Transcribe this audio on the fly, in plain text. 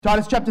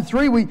Titus chapter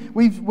 3,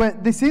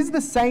 this is the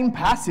same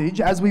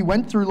passage as we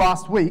went through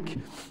last week,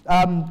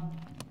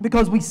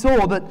 because we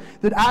saw that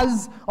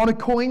as on a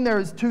coin there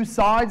is two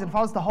sides, and if I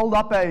was to hold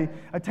up a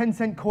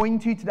 10-cent coin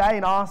to you today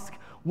and ask,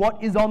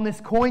 what is on this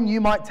coin?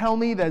 You might tell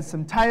me there's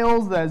some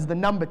tails, there's the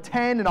number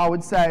 10, and I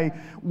would say,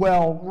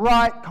 well,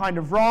 right, kind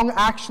of wrong.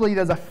 Actually,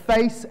 there's a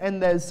face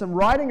and there's some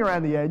writing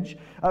around the edge.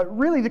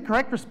 Really, the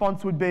correct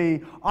response would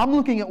be, I'm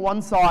looking at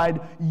one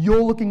side,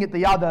 you're looking at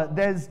the other.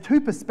 There's two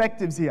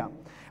perspectives here.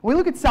 When we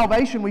look at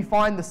salvation, we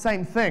find the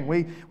same thing.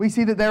 We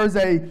see that there is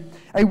a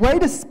way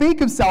to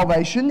speak of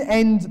salvation,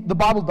 and the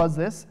Bible does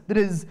this, that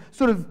is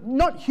sort of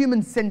not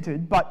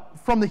human-centered, but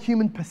from the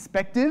human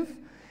perspective.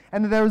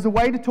 And that there is a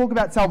way to talk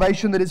about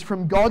salvation that is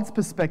from God's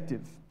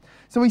perspective.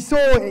 So we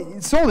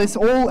saw this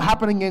all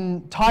happening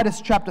in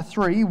Titus chapter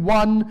 3,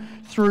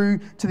 1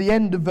 through to the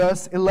end of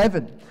verse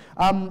 11.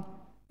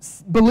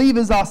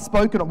 Believers are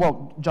spoken of,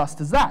 well,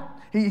 just as that.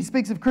 He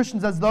speaks of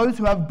Christians as those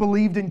who have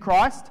believed in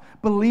Christ,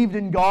 believed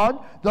in God,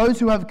 those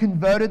who have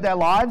converted their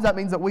lives. That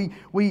means that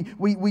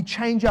we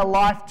change our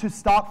life to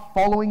start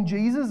following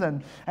Jesus,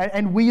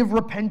 and we have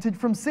repented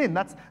from sin.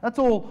 That's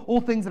all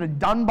things that are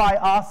done by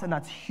us, and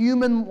that's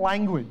human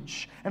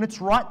language. And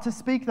it's right to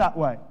speak that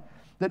way.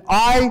 That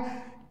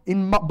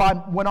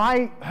when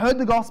I heard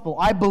the gospel,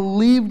 I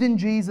believed in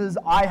Jesus,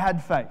 I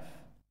had faith.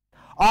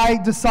 I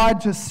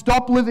decided to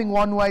stop living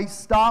one way,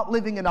 start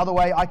living another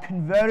way. I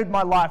converted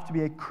my life to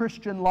be a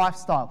Christian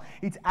lifestyle.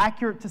 It's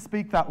accurate to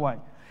speak that way.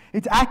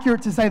 It's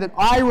accurate to say that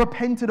I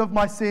repented of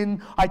my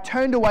sin, I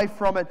turned away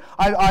from it,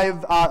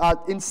 I've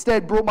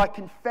instead brought my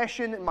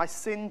confession and my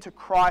sin to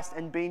Christ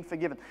and been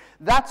forgiven.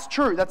 That's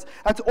true. That's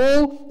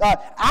all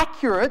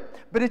accurate,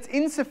 but it's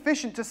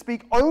insufficient to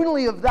speak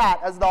only of that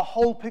as the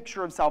whole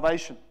picture of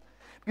salvation.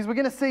 Because we're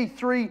going to see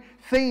three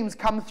themes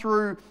come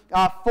through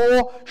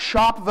 4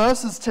 sharp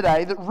verses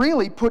today that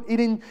really put it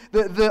in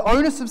the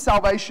onus of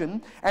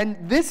salvation and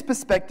this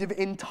perspective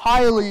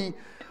entirely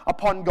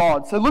upon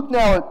God. So look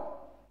now at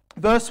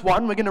verse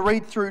 1. We're going to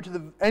read through to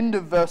the end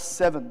of verse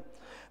 7.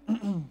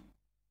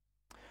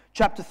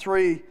 Chapter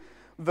 3,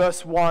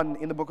 verse 1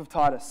 in the book of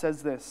Titus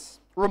says this: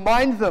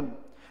 Remind them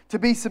to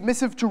be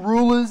submissive to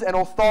rulers and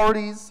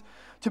authorities,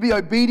 to be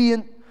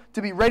obedient,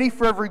 to be ready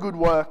for every good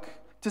work,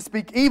 to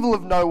speak evil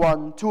of no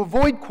one, to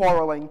avoid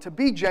quarreling, to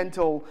be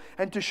gentle,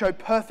 and to show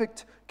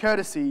perfect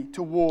courtesy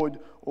toward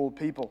all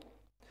people.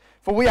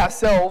 For we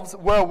ourselves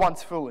were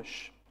once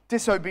foolish,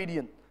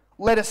 disobedient,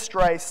 led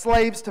astray,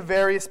 slaves to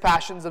various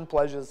passions and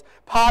pleasures,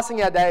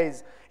 passing our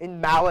days in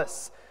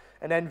malice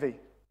and envy,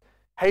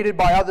 hated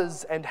by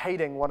others and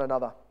hating one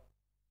another.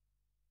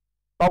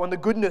 But when the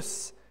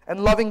goodness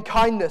and loving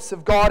kindness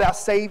of God our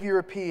Savior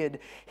appeared,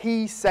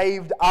 He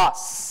saved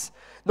us,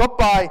 not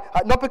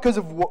because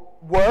of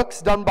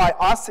works done by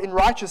us in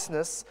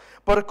righteousness,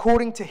 but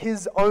according to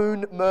His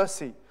own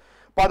mercy,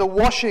 by the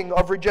washing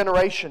of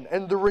regeneration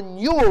and the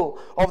renewal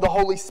of the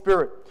Holy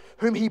Spirit,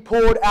 whom He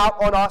poured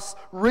out on us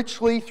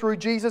richly through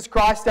Jesus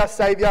Christ our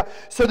Savior,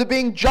 so that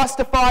being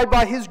justified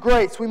by His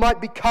grace, we might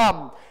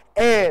become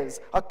heirs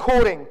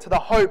according to the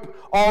hope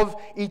of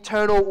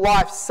eternal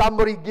life.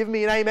 Somebody give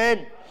me an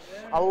amen.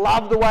 I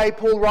love the way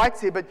Paul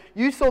writes here, but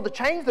you saw the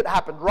change that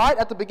happened right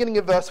at the beginning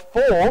of verse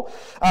 4.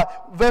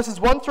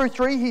 Verses 1 through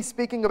 3, he's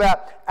speaking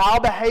about our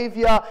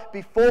behavior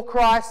before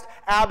Christ,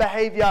 our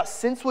behavior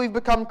since we've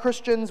become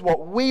Christians,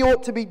 what we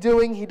ought to be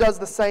doing. He does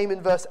the same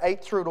in verse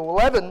 8 through to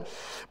 11.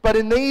 But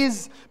in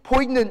these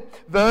poignant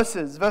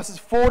verses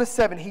 4 to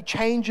 7, he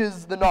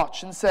changes the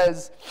notch and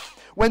says,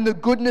 when the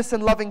goodness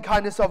and loving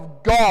kindness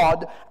of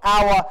God,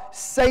 our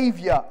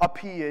Savior,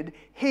 appeared,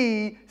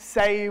 He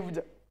saved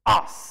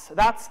us.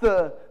 That's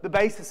the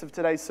basis of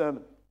today's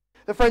sermon.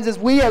 The friends, as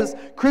we as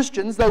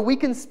Christians, though we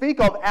can speak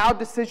of our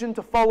decision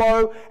to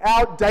follow,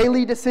 our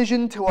daily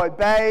decision to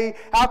obey,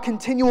 our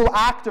continual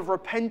act of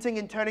repenting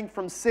and turning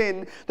from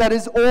sin, that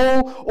is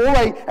all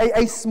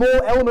a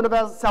small element of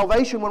our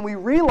salvation when we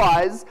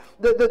realize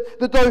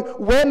that though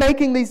we're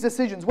making these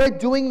decisions, we're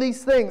doing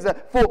these things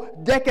for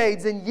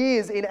decades and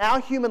years in our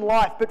human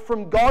life, but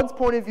from God's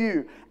point of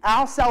view,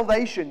 our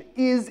salvation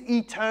is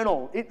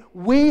eternal.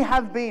 We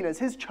have been, as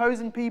His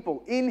chosen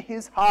people, in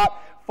His heart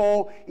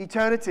for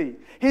eternity.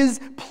 His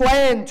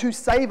plan to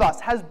save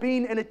us has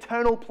been an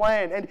eternal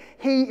plan, and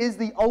He is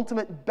the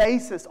ultimate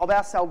basis of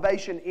our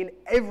salvation in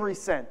every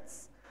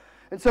sense.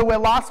 And so where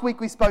last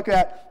week we spoke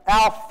about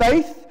our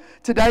faith,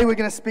 today we're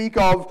going to speak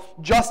of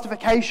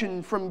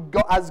justification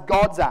as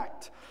God's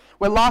act.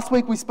 Where last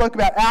week we spoke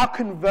about our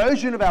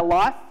conversion of our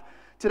life,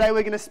 today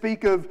we're going to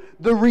speak of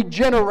the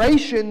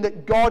regeneration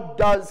that God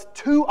does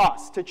to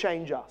us to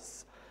change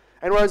us.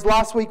 And whereas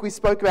last week we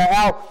spoke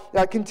about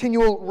our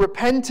continual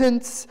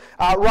repentance,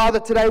 rather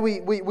today we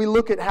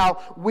look at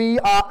how we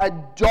are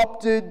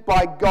adopted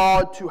by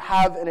God to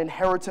have an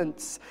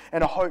inheritance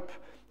and a hope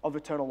of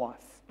eternal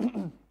life.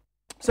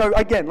 So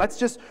again, let's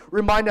just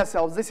remind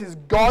ourselves, this is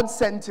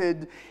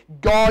God-centered.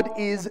 God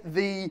is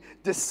the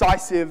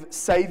decisive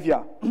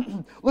Savior.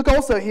 Look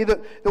also here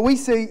that we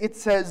see, it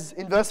says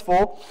in verse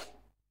 4,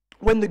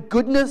 when the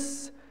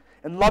goodness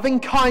and loving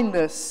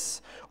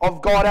kindness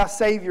of God our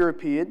Savior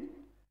appeared.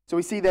 So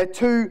we see there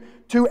two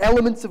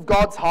elements of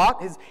God's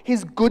heart.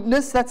 His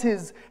goodness,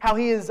 that's how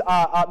He is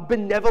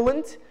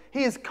benevolent.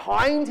 He is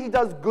kind. He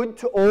does good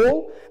to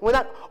all. When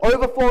that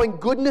overflowing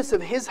goodness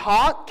of His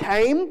heart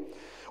came,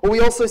 or we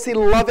also see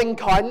loving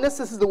kindness.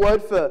 This is the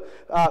word for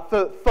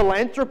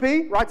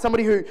philanthropy, right?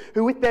 Somebody who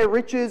with their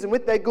riches and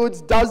with their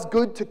goods does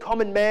good to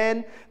common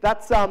man.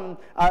 That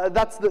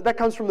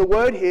comes from the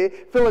word here.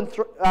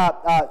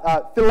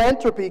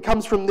 Philanthropy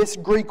comes from this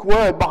Greek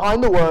word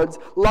behind the words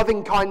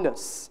loving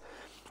kindness.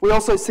 We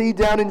also see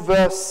down in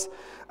verse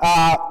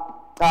 7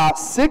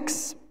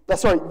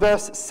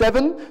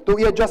 that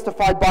we are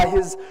justified by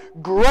His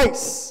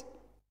grace.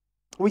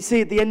 We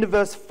see at the end of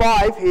verse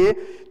 5 here,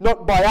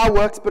 not by our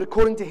works, but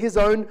according to His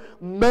own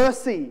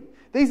mercy.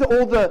 These are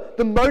all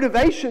the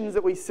motivations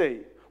that we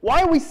see.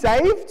 Why are we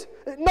saved?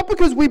 Not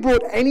because we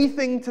brought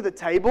anything to the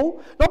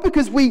table, not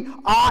because we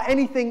are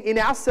anything in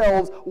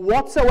ourselves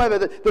whatsoever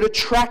that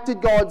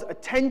attracted God's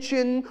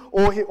attention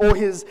or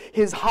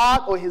His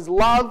heart or His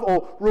love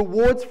or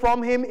rewards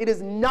from Him. It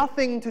has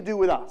nothing to do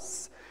with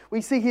us. We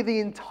see here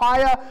the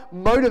entire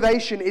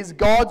motivation is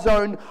God's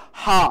own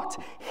heart,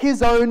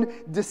 His own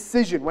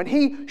decision. When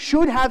He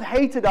should have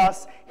hated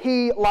us,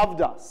 He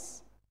loved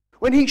us.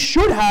 When He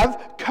should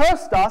have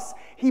cursed us,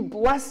 He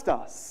blessed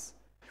us.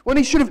 When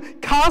He should have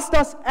cast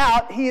us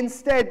out, He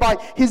instead, by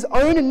His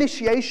own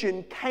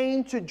initiation,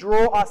 came to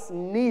draw us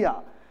near.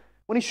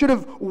 When He should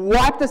have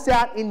wiped us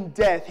out in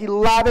death, He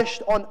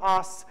lavished on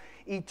us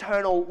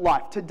eternal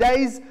life.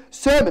 Today's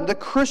sermon, the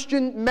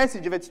Christian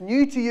message, if it's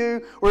new to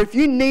you or if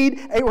you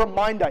need a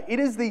reminder, it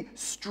is the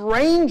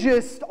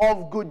strangest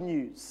of good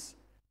news.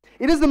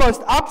 It is the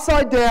most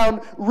upside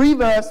down,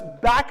 reverse,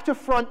 back to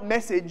front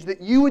message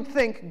that you would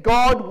think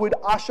God would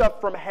usher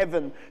from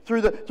heaven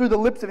through the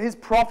lips of His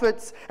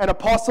prophets and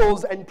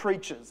apostles and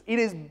preachers. It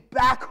is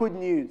backward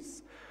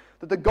news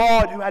that the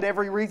God who had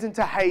every reason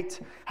to hate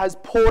has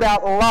poured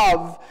out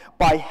love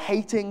by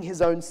hating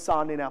His own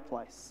Son in our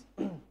place.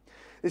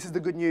 This is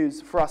the good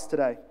news for us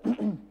today.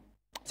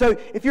 So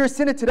if you're a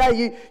sinner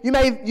today, you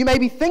may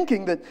be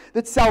thinking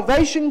that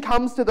salvation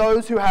comes to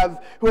those who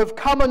have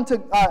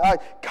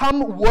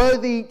come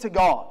worthy to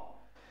God.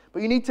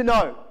 But you need to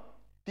know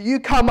that you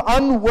come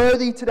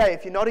unworthy today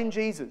if you're not in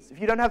Jesus, if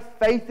you don't have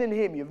faith in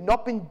Him, you've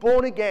not been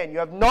born again, you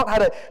have not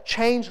had a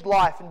changed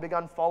life and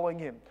begun following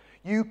Him.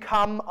 You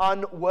come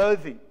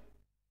unworthy.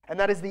 And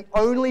that is the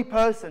only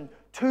person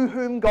to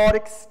whom God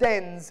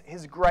extends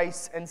His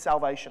grace and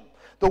salvation.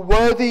 The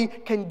worthy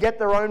can get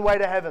their own way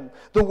to heaven.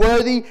 The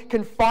worthy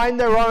can find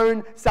their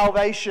own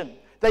salvation.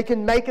 They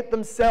can make it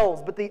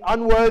themselves. But the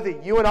unworthy,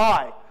 you and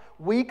I,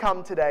 we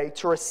come today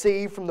to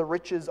receive from the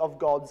riches of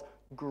God's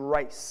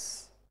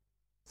grace.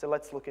 So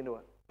let's look into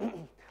it.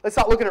 Let's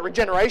start looking at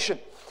regeneration.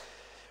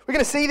 We're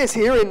going to see this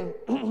here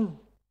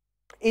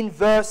in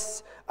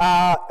verse,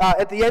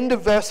 at the end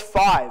of verse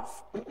 5.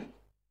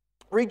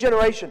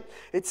 Regeneration.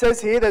 It says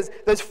here,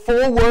 there's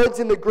 4 words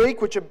in the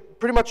Greek which are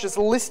pretty much just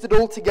listed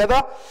all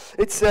together.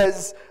 It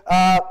says,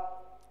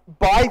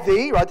 by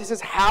thee, right? This is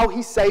how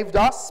He saved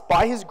us,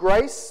 by His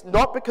grace,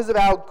 not because of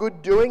our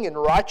good doing and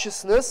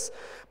righteousness,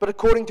 but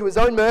according to His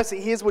own mercy.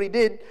 Here's what He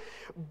did.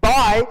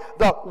 By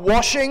the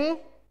washing,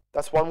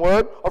 that's one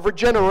word, of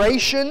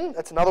regeneration,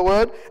 that's another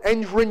word,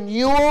 and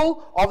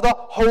renewal of the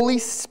Holy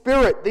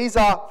Spirit. These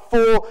are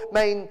 4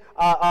 main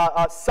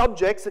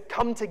subjects that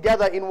come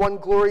together in one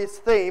glorious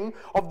theme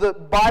of the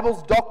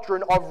Bible's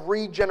doctrine of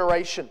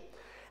regeneration.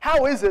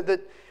 How is it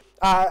that,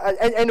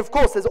 and of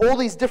course, there's all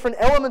these different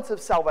elements of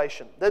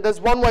salvation.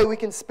 There's one way we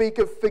can speak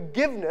of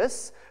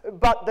forgiveness,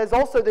 but there's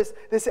also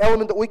this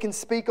element that we can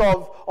speak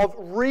of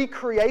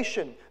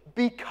recreation.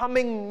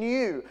 Becoming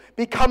new,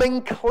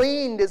 becoming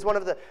cleaned is one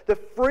of the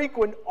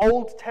frequent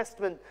Old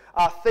Testament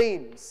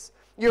themes.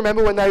 You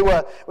remember when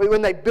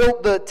they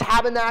built the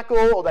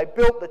tabernacle or they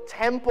built the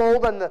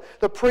temple, then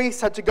the priests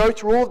had to go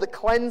through all of the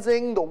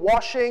cleansing, the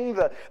washing,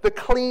 the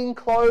clean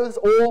clothes,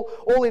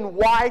 all in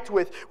white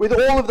with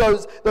all of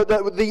those,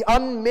 the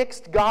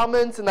unmixed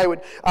garments, and they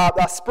would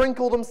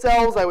sprinkle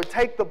themselves, they would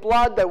take the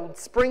blood, they would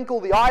sprinkle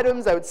the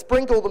items, they would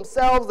sprinkle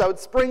themselves, they would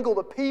sprinkle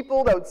the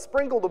people, they would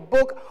sprinkle the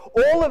book.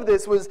 All of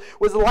this was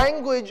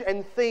language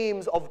and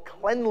themes of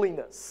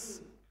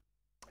cleanliness.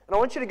 And I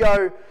want you to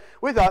go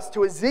with us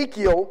to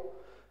Ezekiel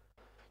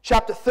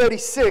chapter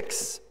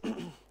 36,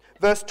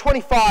 verse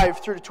 25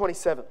 through to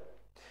 27.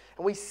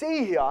 And we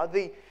see here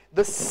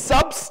the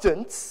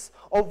substance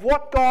of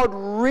what God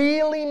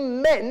really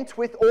meant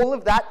with all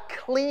of that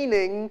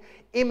cleaning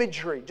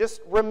imagery.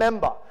 Just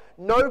remember,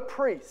 no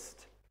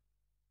priest,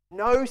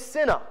 no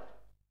sinner,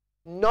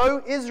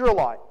 no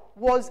Israelite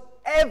was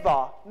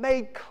ever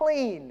made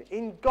clean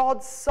in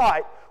God's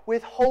sight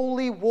with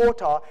holy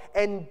water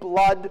and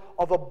blood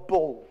of a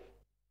bull.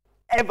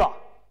 Ever.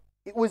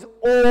 It was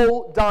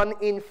all done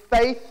in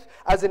faith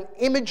as an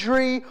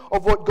imagery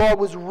of what God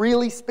was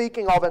really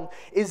speaking of. And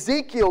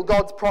Ezekiel,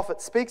 God's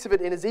prophet, speaks of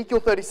it in Ezekiel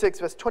 36,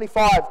 verse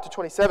 25 to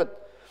 27.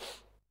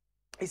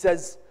 He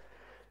says,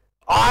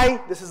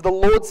 this is the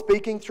Lord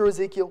speaking through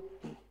Ezekiel,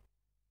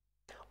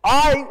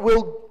 I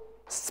will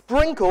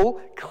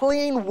sprinkle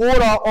clean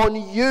water on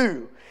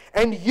you,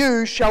 and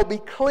you shall be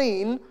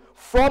clean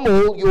from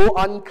all your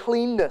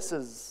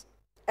uncleannesses.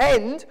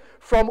 And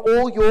from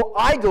all your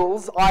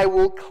idols I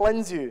will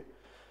cleanse you.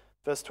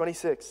 Verse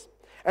 26.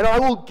 And I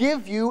will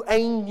give you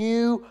a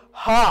new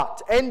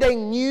heart, and a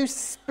new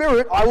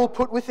spirit I will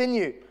put within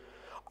you.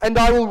 And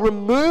I will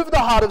remove the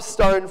heart of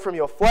stone from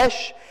your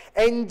flesh,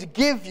 and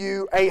give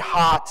you a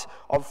heart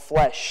of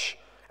flesh.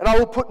 And I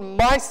will put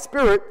my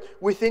spirit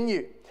within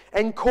you,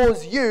 and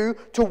cause you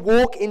to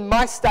walk in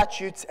my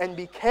statutes, and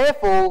be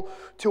careful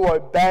to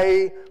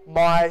obey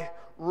my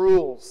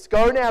rules.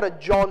 Go now to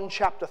John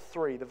chapter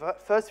 3, the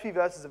first few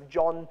verses of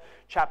John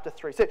chapter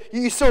 3. So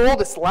you saw all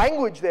this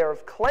language there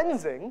of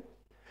cleansing,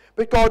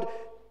 but God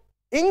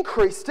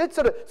increased it,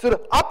 sort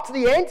of upped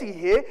the ante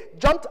here,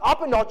 jumped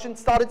up a notch and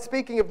started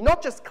speaking of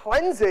not just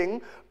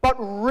cleansing, but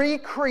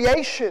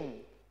recreation.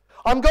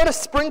 I'm going to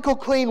sprinkle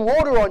clean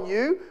water on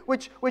you,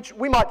 which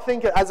we might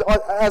think as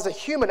a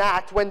human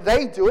act. When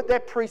they do it, their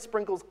priest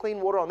sprinkles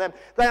clean water on them.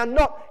 They are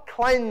not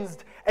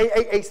cleansed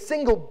a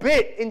single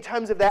bit in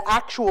terms of their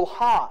actual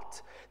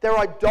heart, their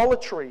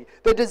idolatry,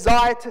 their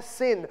desire to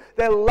sin,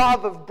 their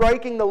love of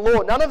breaking the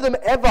law. None of them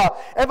ever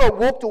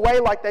walked away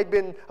like they'd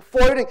been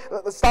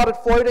started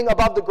floating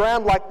above the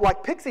ground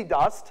like pixie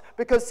dust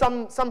because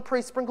some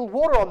priest sprinkled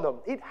water on them.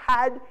 It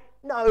had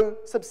no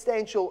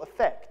substantial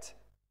effect.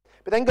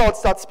 But then God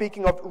starts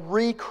speaking of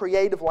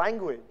recreative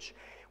language.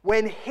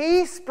 When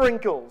He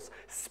sprinkles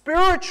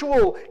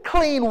spiritual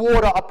clean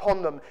water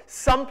upon them,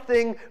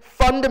 something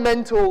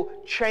fundamental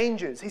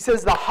changes. He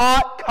says the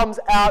heart comes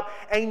out,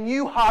 a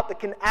new heart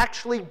that can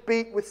actually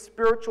beat with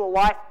spiritual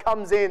life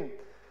comes in.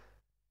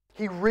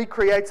 He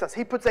recreates us.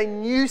 He puts a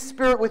new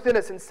spirit within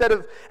us instead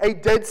of a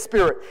dead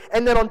spirit.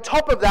 And then on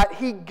top of that,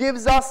 He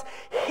gives us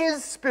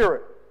His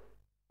Spirit.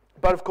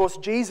 But of course,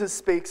 Jesus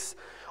speaks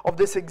of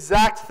this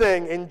exact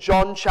thing in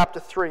John chapter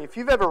 3. If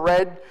you've ever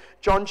read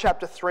John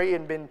chapter 3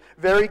 and been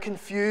very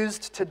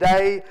confused,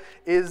 today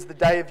is the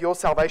day of your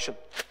salvation.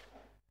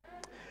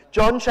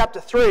 John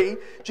chapter 3,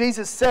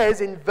 Jesus says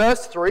in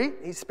verse 3,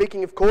 he's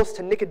speaking of course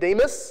to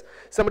Nicodemus,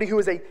 somebody who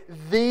was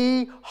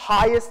the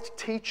highest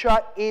teacher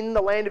in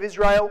the land of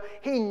Israel.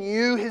 He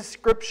knew his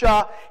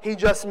scripture, he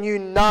just knew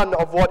none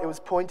of what it was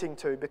pointing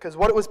to, because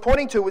what it was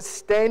pointing to was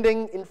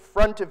standing in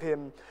front of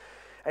him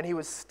and he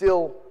was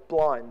still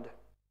blind.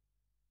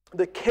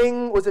 The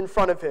king was in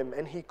front of him,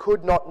 and he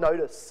could not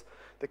notice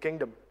the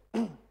kingdom.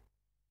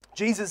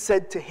 Jesus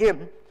said to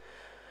him,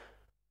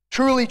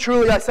 "Truly,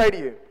 truly, I say to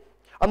you,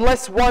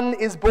 unless one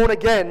is born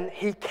again,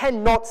 he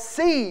cannot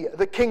see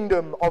the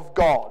kingdom of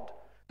God."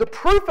 The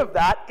proof of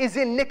that is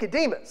in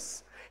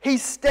Nicodemus.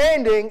 He's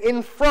standing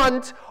in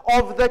front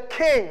of the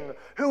king,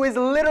 who is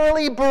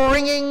literally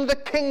bringing the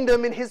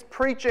kingdom in his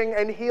preaching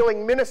and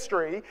healing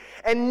ministry,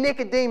 and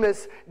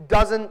Nicodemus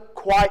doesn't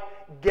quite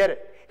get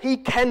it. He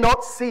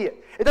cannot see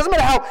it. It doesn't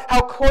matter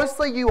how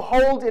closely you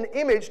hold an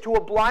image to a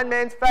blind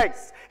man's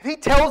face. If he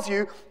tells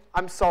you,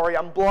 "I'm sorry,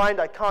 I'm blind,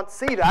 I can't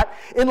see that,"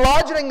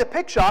 enlarging the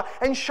picture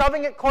and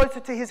shoving it closer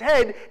to his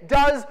head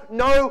does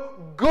no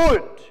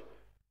good.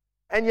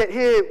 And yet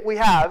here we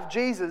have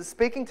Jesus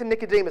speaking to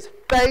Nicodemus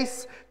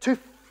face to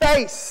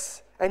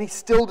face, and he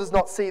still does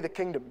not see the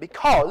kingdom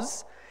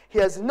because he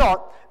has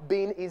not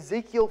been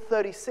Ezekiel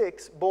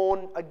 36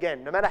 born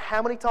again. No matter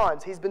how many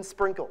times he's been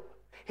sprinkled,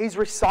 he's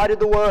recited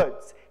the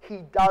words, he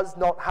does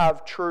not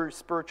have true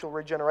spiritual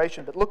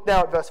regeneration. But look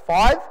now at verse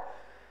 5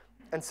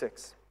 and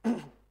 6.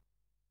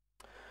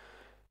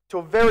 To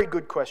a very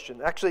good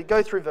question. Actually,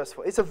 go through verse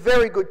 4. It's a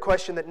very good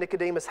question that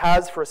Nicodemus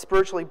has for a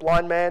spiritually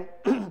blind man.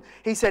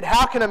 He said,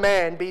 "How can a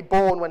man be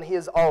born when he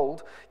is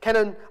old?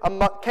 Can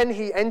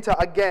he enter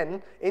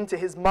again into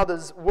his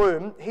mother's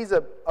womb?" He's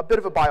a bit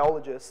of a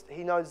biologist.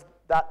 He knows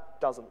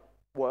that doesn't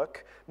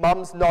work.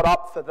 Mum's not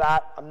up for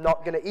that. I'm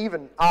not going to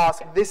even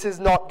ask. This is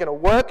not going to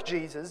work,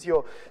 Jesus.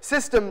 Your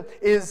system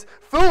is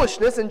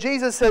foolishness. And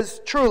Jesus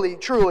says, "Truly,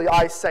 truly,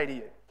 I say to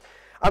you,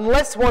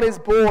 unless one is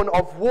born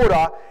of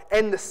water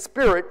and the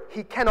Spirit,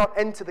 he cannot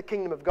enter the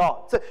kingdom of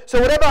God."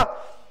 So whatever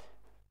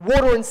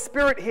water and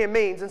Spirit here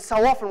means, and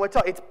so often we're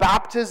told it's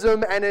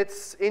baptism and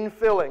it's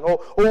infilling, or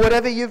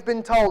whatever you've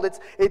been told,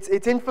 it's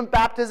infant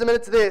baptism and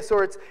it's this,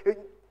 or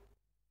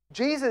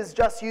Jesus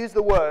just used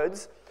the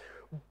words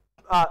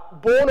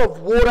born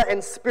of water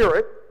and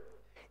Spirit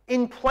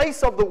in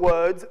place of the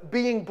words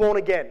being born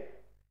again.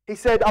 He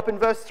said up in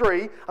verse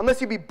 3, unless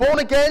you be born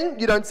again,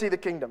 you don't see the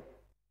kingdom.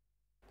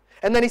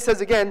 And then he says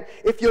again,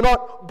 if you're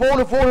not born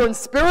of water and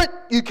Spirit,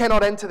 you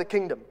cannot enter the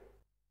kingdom.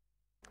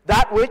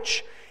 That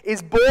which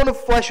is born of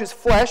flesh is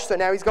flesh. So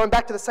now he's going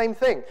back to the same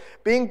thing.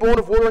 Being born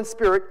of water and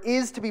Spirit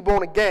is to be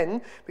born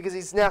again, because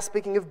he's now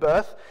speaking of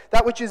birth.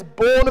 That which is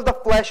born of the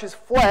flesh is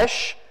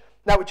flesh.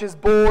 That which is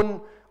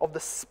born of the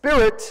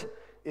Spirit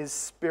is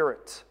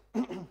spirit.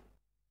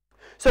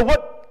 So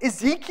what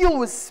Ezekiel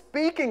was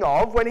speaking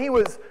of when he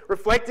was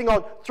reflecting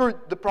on, through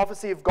the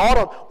prophecy of God,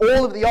 on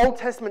all of the Old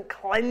Testament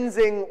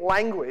cleansing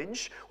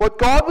language, what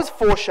God was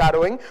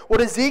foreshadowing,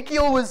 what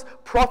Ezekiel was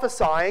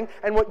prophesying,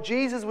 and what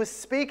Jesus was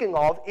speaking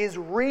of is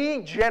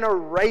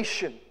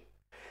regeneration.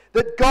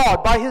 that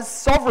God, by his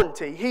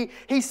sovereignty,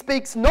 he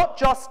speaks not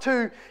just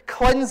to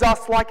cleanse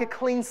us like a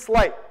clean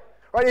slate.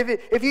 Right?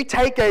 If you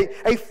take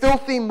a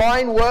filthy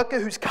mine worker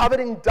who's covered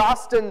in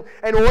dust and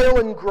oil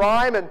and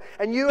grime,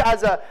 and you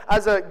as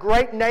a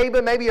great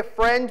neighbor, maybe a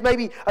friend,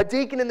 maybe a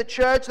deacon in the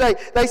church,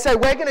 they say,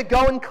 we're going to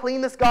go and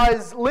clean this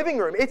guy's living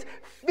room. It's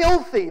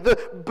filthy. The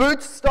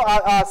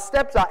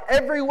steps are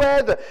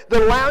everywhere. The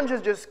lounge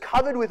is just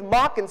covered with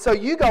muck. And so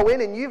you go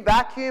in and you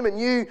vacuum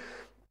and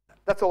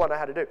that's all I know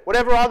how to do.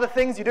 Whatever other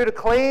things you do to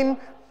clean,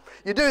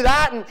 you do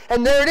that,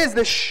 and there it is,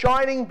 this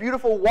shining,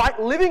 beautiful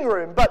white living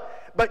room.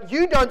 But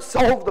you don't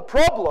solve the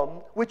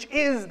problem, which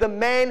is the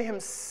man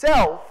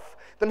himself.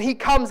 Then he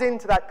comes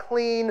into that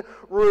clean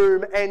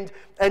room and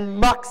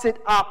mucks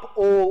it up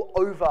all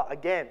over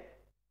again.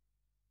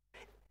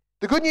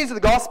 The good news of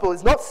the gospel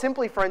is not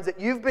simply, friends, that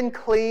you've been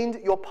cleaned,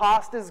 your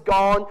past is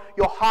gone,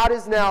 your heart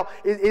is now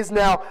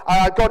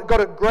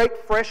got a great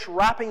fresh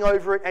wrapping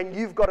over it, and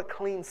you've got a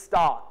clean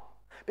start.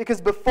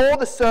 Because before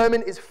the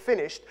sermon is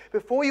finished,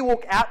 before you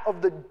walk out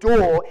of the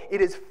door,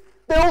 it is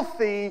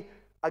filthy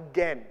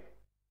again.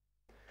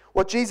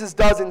 What Jesus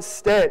does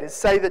instead is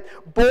say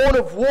that born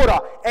of water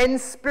and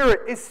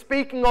spirit is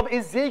speaking of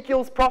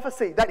Ezekiel's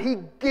prophecy, that he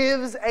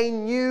gives a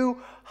new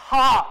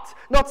heart.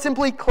 Not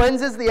simply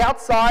cleanses the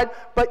outside,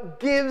 but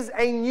gives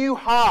a new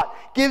heart,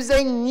 gives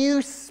a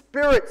new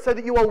spirit so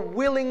that you are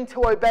willing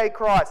to obey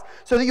Christ,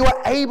 so that you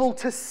are able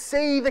to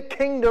see the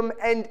kingdom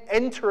and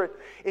enter it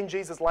in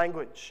Jesus'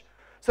 language.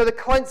 So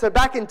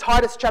back in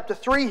Titus chapter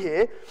 3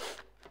 here,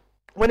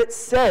 when it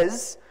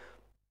says,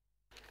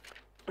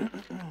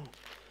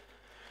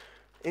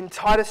 in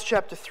Titus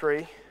chapter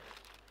 3,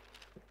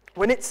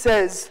 when it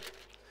says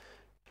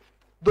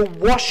the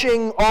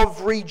washing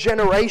of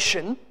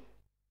regeneration,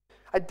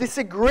 I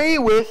disagree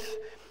with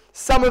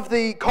some of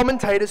the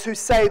commentators who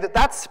say that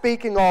that's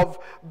speaking of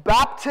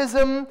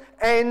baptism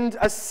and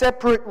a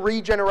separate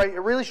regeneration.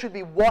 It really should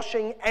be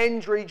washing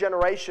and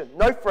regeneration.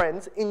 No,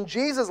 friends, in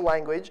Jesus'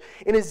 language,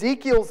 in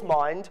Ezekiel's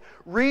mind,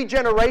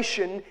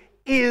 regeneration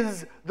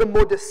is the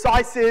more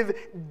decisive,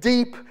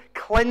 deep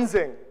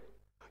cleansing.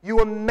 You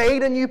are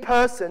made a new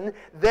person,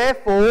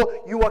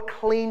 therefore you are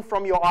clean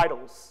from your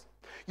idols.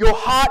 Your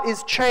heart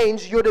is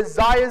changed, your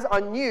desires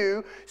are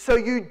new, so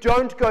you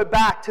don't go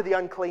back to the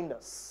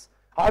uncleanness.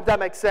 I hope that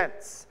makes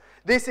sense.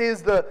 This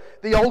is the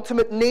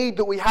ultimate need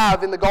that we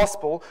have in the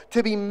gospel,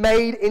 to be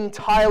made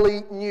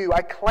entirely new.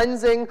 A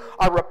cleansing,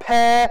 a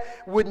repair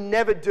would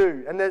never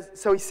do. And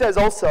so he says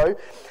also,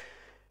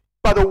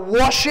 by the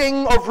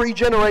washing of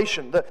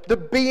regeneration,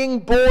 the being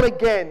born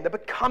again, the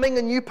becoming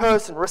a new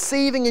person,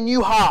 receiving a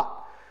new heart,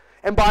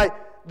 and by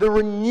the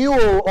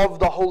renewal of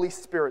the Holy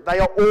Spirit. They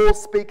are all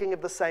speaking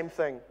of the same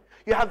thing.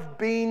 You have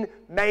been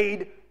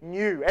made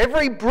new.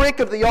 Every brick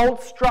of the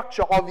old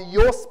structure of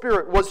your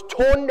spirit was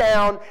torn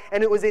down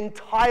and it was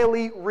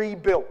entirely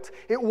rebuilt.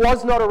 It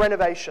was not a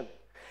renovation.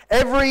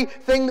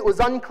 Everything that was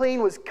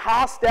unclean was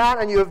cast out,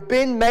 and you have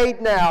been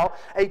made now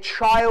a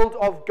child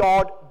of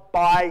God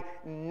by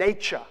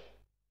nature.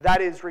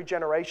 That is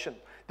regeneration.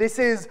 This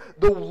is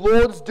the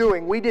Lord's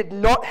doing. We did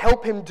not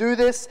help him do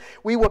this.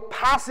 We were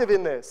passive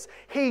in this.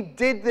 He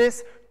did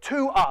this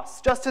to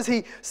us. Just as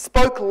he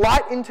spoke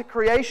light into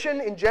creation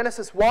in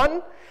Genesis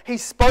 1, he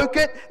spoke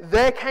it,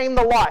 there came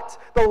the light.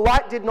 The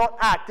light did not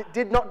act, it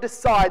did not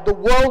decide. The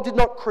world did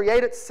not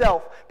create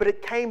itself, but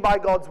it came by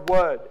God's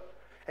word.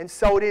 And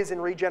so it is in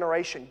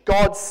regeneration.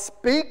 God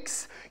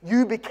speaks,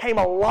 you became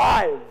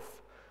alive,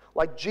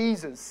 like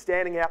Jesus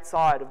standing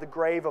outside of the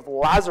grave of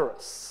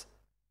Lazarus.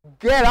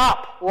 Get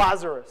up,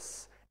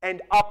 Lazarus.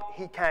 And up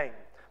he came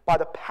by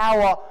the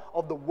power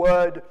of the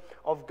word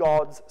of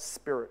God's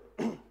Spirit.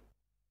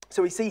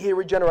 So we see here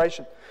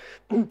regeneration.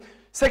 2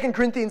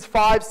 Corinthians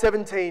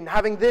 5:17,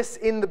 having this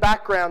in the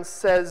background,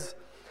 says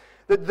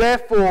that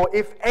therefore,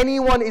 if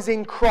anyone is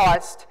in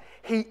Christ,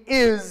 he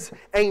is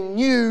a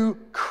new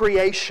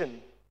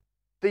creation.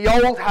 The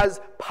old has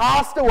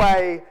passed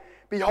away.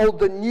 Behold,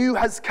 the new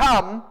has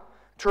come.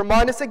 To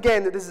remind us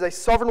again that this is a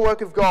sovereign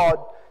work of God,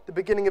 the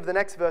beginning of the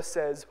next verse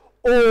says,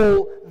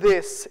 all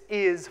this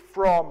is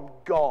from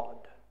God.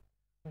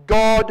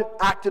 God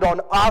acted on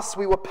us.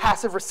 We were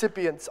passive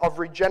recipients of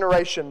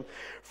regeneration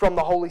from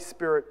the Holy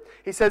Spirit.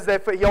 He says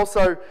therefore, he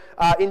also,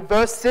 in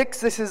verse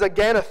 6, this is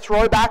again a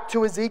throwback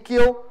to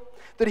Ezekiel,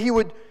 that he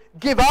would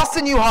give us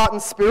a new heart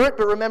and spirit.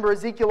 But remember,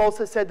 Ezekiel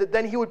also said that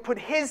then he would put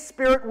his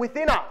spirit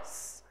within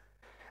us.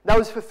 That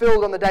was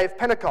fulfilled on the day of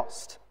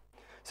Pentecost.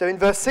 So in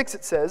verse 6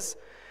 it says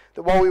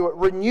that while we were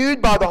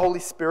renewed by the Holy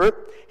Spirit,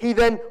 he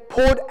then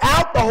poured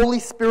out the Holy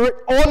Spirit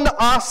on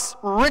us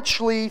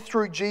richly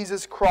through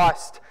Jesus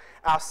Christ,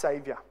 our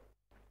Savior.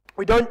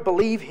 We don't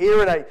believe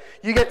here in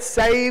you get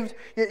saved,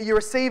 you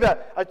receive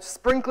a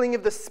sprinkling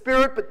of the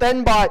Spirit, but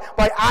then by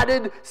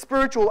added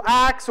spiritual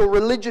acts or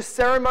religious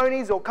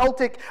ceremonies or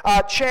cultic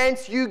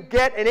chants, you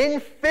get an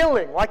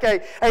infilling, like a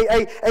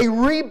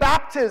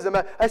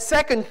rebaptism, a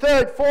second,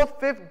 third, fourth,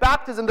 fifth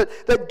baptism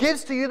that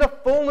gives to you the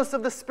fullness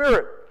of the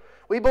Spirit.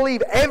 We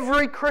believe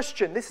every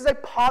Christian, this is a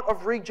part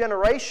of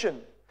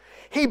regeneration.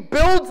 He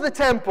builds the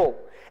temple,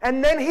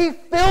 and then he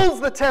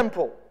fills the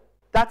temple.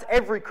 That's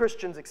every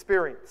Christian's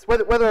experience.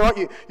 Whether or not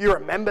you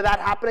remember that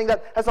happening,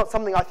 that's not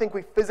something I think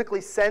we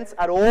physically sense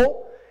at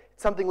all.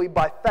 It's something we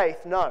by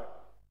faith know.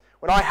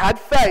 When I had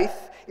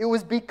faith, it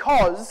was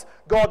because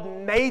God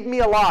made me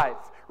alive.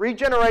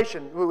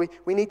 Regeneration,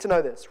 we need to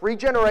know this.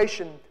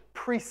 Regeneration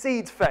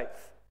precedes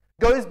faith,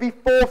 goes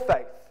before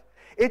faith.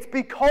 It's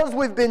because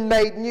we've been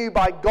made new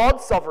by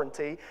God's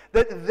sovereignty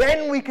that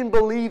then we can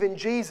believe in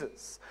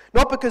Jesus.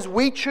 Not because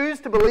we choose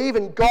to believe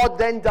and God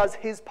then does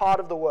his part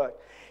of the work.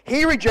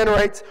 He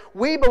regenerates,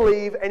 we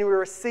believe, and we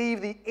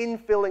receive the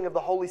infilling of the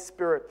Holy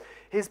Spirit,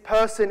 his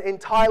person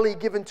entirely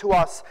given to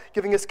us,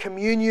 giving us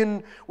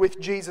communion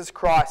with Jesus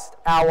Christ,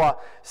 our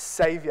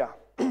Savior.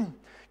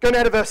 Go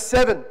now to verse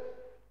 7.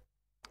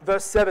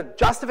 Verse 7,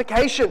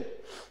 justification.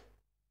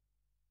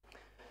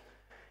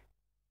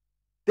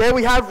 There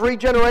we have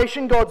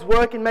regeneration, God's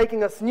work in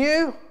making us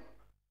new.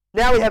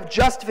 Now we have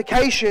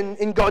justification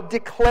in God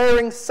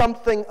declaring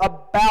something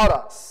about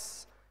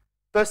us.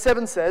 Verse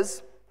 7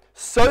 says,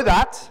 so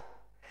that,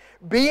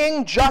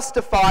 being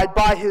justified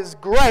by his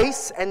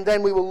grace, and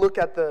then we will look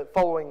at the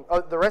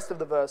rest of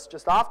the verse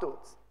just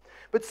afterwards.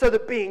 But so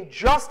that being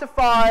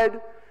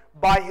justified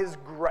by his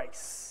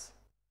grace.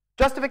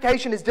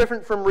 Justification is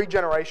different from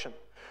regeneration.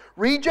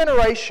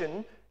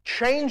 Regeneration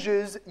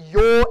changes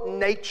your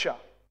nature,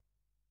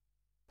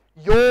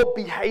 your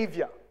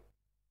behavior,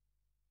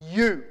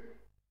 you.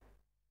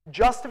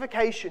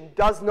 Justification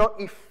does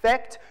not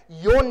affect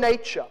your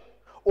nature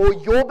or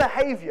your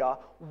behavior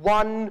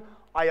one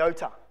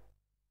iota.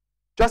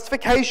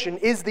 Justification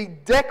is the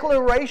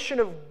declaration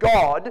of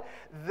God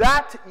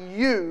that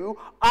you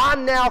are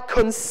now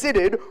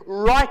considered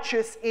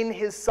righteous in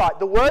his sight.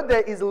 The word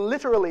there is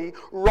literally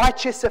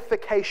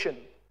righteousification.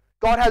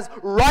 God has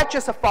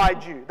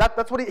righteousified you.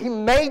 That's what he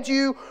made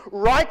you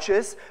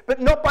righteous,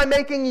 but not by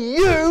making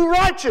you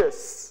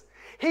righteous.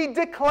 He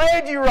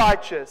declared you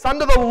righteous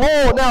under the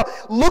law. Now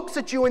looks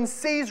at you and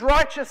sees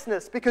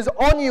righteousness because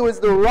on you is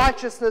the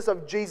righteousness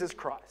of Jesus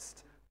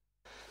Christ.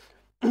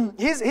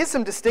 Here's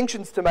some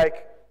distinctions to make.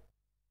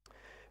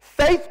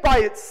 Faith by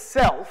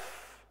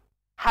itself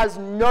has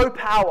no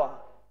power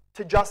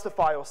to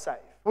justify or save.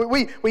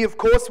 We of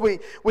course,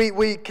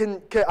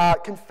 can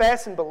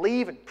confess and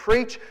believe and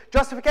preach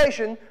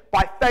justification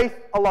by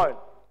faith alone.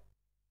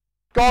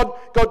 God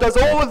does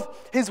all of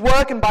his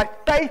work, and by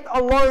faith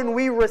alone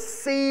we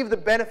receive the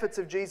benefits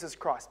of Jesus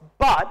Christ.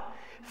 But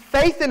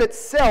faith in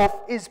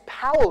itself is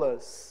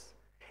powerless.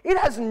 It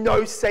has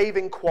no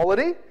saving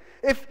quality.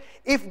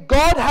 If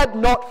God had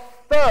not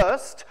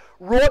first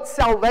wrought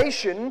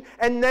salvation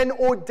and then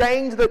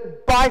ordained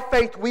that by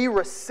faith we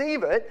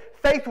receive it,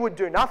 faith would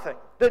do nothing.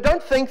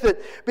 Don't think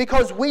that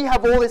because we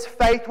have all this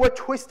faith, we're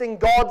twisting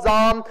God's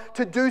arm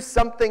to do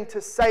something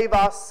to save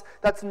us.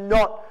 That's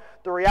not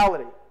the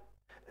reality.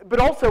 But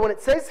also when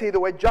it says here that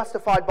we're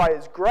justified by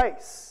his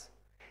grace,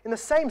 in the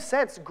same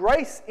sense,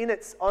 grace in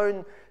its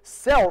own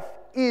self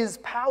is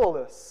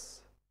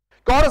powerless.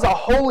 God is a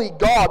holy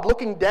God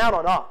looking down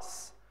on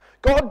us.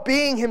 God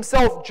being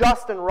himself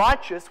just and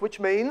righteous, which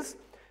means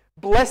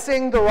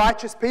blessing the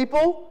righteous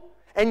people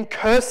and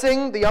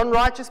cursing the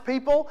unrighteous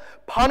people,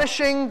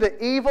 punishing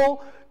the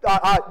evil,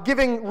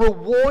 giving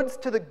rewards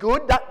to the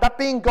good, that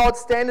being God's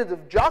standard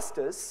of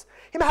justice.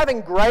 Him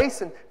having grace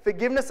and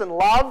forgiveness and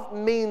love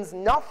means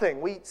nothing.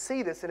 We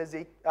see this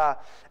in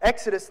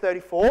Exodus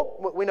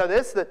 34. We know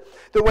this, that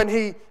when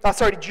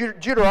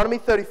Deuteronomy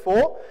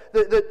 34,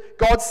 that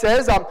God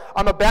says,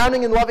 I'm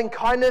abounding in loving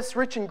kindness,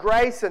 rich in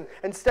grace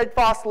and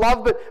steadfast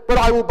love, but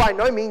I will by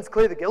no means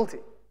clear the guilty.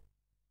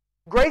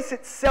 Grace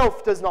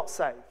itself does not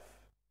save.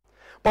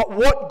 But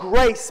what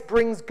grace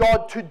brings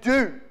God to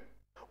do,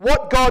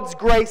 what God's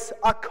grace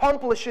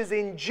accomplishes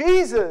in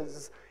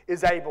Jesus,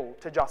 is able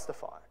to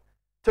justify.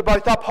 To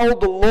both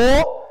uphold the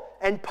law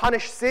and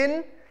punish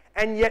sin,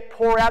 and yet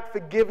pour out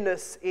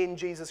forgiveness in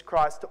Jesus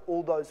Christ to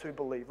all those who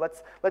believe.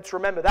 Let's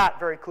remember that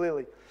very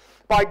clearly.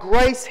 By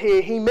grace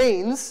here, he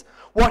means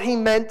what he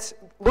meant.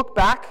 Look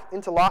back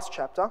into last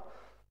chapter,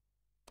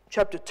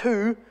 chapter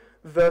 2,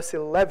 verse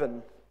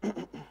 11.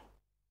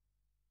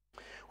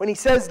 When he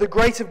says the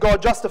grace of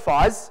God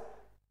justifies,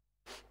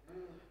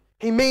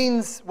 he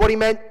means what he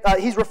meant.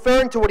 He's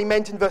referring to what he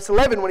meant in verse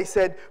 11 when he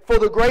said, "For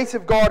the grace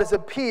of God has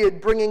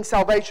appeared, bringing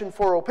salvation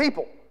for all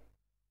people."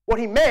 What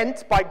he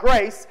meant by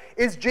grace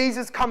is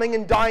Jesus coming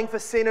and dying for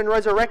sin and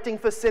resurrecting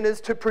for sinners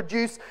to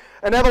produce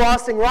an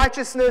everlasting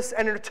righteousness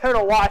and an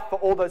eternal life for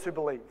all those who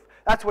believe.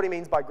 That's what he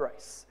means by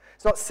grace.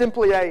 It's not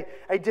simply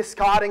a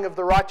discarding of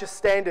the righteous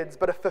standards,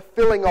 but a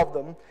fulfilling of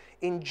them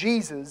in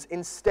Jesus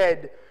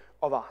instead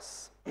of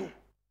us.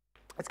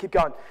 Let's keep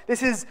going.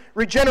 This is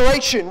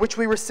regeneration, which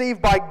we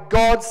receive by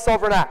God's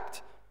sovereign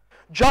act.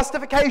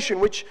 Justification,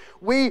 which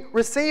we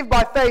receive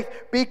by faith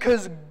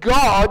because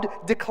God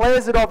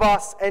declares it of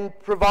us and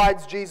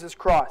provides Jesus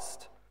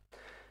Christ.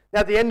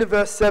 Now at the end of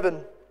verse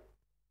 7,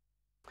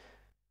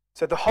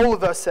 so the whole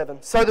of verse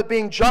 7, so that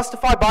being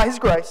justified by his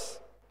grace,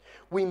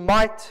 we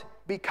might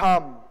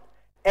become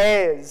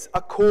heirs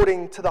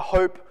according to the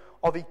hope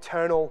of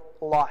eternal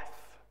life.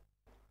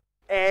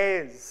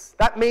 heirs.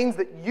 That means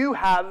that you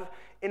have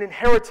an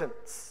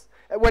inheritance.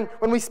 When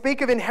we speak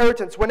of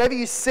inheritance, whenever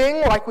you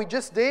sing like we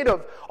just did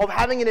of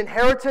having an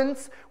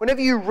inheritance,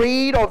 whenever you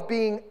read of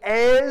being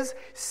heirs,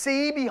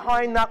 see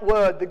behind that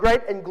word the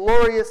great and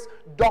glorious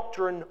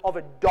doctrine of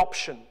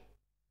adoption.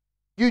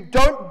 You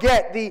don't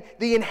get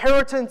the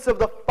inheritance of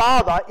the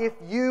Father if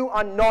you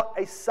are not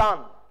a son.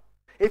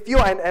 If you,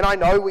 and I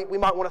know we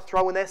might want to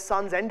throw in there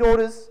sons and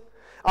daughters,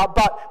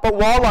 but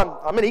while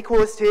I'm an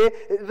equalist here,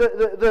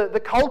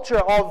 the culture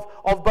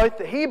of both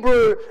the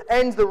Hebrew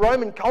and the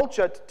Roman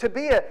culture, to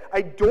be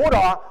a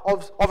daughter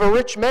of a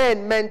rich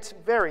man meant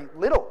very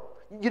little.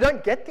 You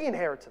don't get the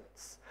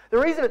inheritance. The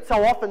reason it's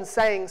so often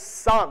saying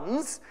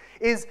sons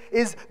is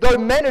though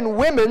men and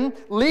women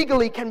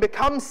legally can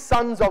become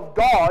sons of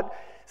God,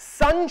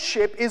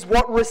 sonship is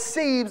what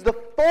receives the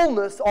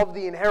fullness of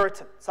the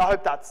inheritance. I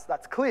hope that's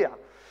clear.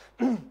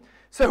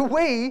 So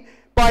we,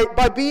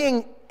 by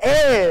being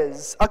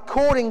heirs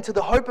according to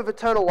the hope of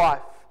eternal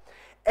life,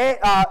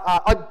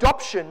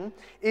 adoption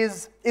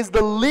is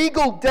the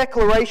legal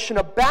declaration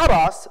about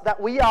us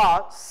that we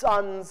are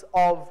sons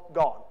of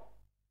God.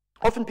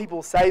 Often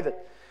people say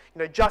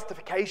that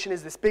justification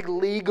is this big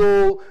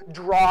legal,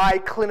 dry,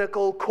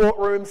 clinical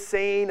courtroom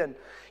scene, and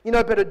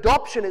but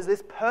adoption is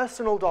this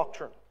personal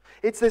doctrine.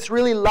 It's this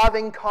really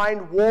loving,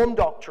 kind, warm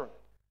doctrine.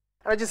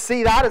 And I just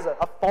see that as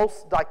a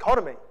false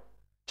dichotomy.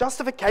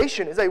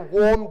 Justification is a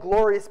warm,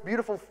 glorious,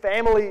 beautiful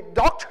family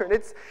doctrine.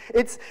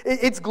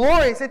 It's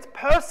glorious, it's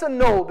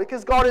personal,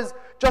 because God is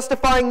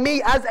justifying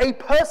me as a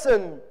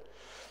person.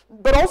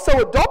 But also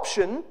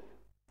adoption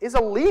is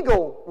a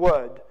legal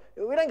word.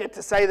 We don't get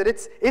to say that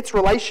it's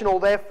relational,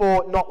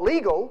 therefore not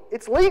legal.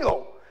 It's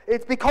legal.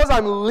 It's because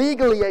I'm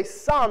legally a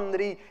son that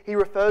he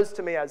refers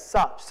to me as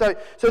such. So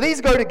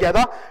these go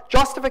together.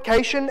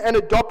 Justification and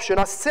adoption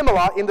are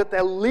similar in that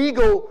they're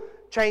legal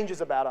changes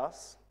about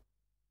us.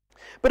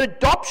 But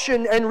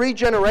adoption and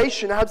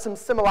regeneration have some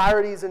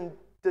similarities and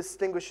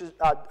distinctions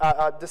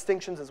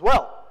as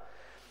well.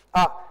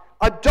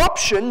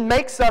 Adoption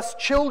makes us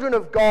children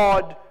of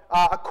God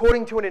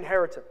according to an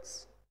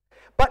inheritance.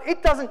 But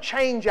it doesn't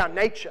change our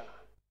nature.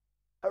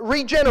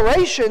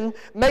 Regeneration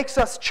makes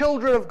us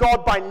children of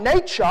God by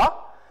nature,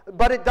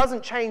 but it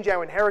doesn't change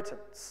our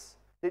inheritance.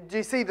 Do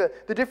you see the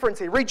difference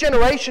here?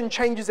 Regeneration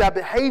changes our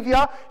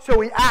behavior so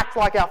we act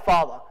like our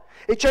Father.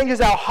 It changes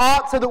our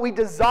heart so that we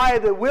desire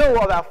the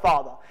will of our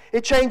Father.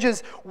 It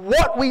changes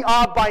what we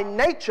are by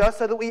nature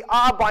so that we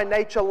are by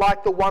nature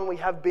like the one we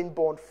have been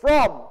born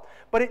from.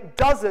 But it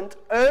doesn't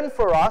earn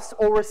for us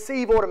or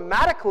receive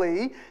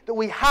automatically that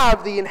we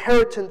have the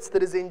inheritance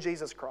that is in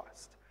Jesus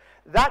Christ.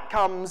 That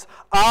comes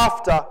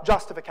after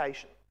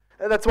justification.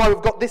 And that's why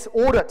we've got this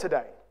order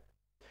today.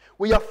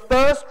 We are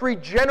first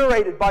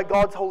regenerated by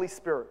God's Holy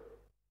Spirit.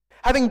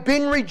 Having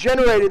been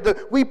regenerated,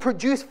 we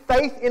produce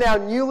faith in our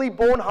newly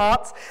born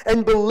hearts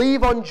and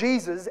believe on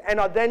Jesus and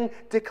are then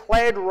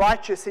declared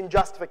righteous in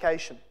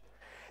justification.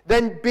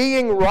 Then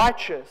being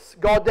righteous,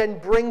 God then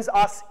brings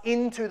us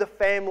into the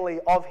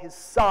family of His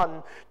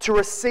Son to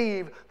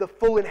receive the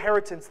full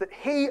inheritance that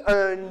He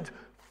earned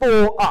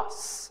for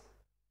us.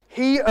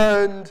 He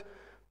earned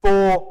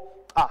for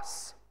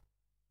us.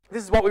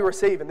 This is what we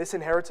receive in this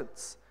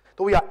inheritance.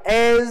 That we are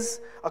heirs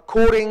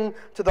according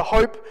to the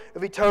hope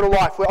of eternal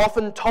life. We're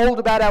often told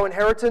about our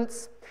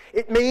inheritance.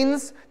 It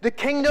means the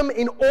kingdom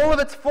in all of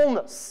its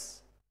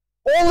fullness.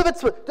 All of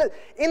its...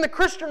 In the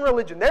Christian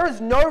religion, there is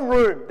no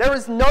room, there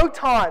is no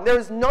time, there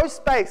is no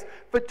space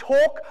for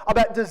talk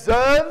about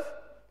deserve,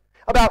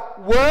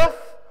 about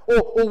worth,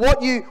 or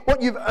what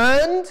you've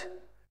earned.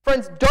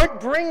 Friends, don't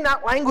bring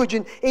that language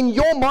in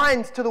your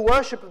minds to the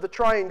worship of the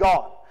triune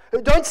God.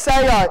 Don't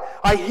say,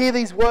 I hear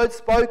these words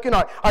spoken,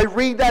 I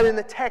read that in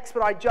the text,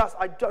 but I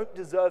don't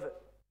deserve it.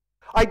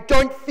 I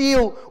don't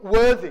feel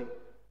worthy.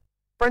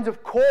 Friends,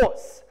 of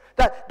course,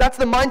 that's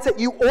the mindset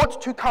you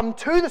ought to come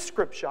to the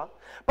Scripture,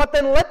 but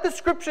then let the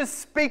Scriptures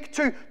speak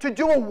to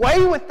do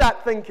away with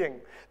that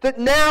thinking. That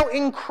now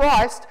in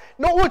Christ,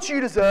 not what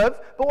you deserve,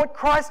 but what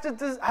Christ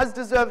has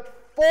deserved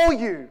for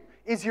you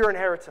is your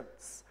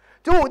inheritance.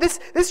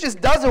 This just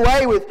does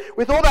away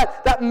with all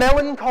that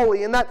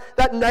melancholy and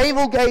that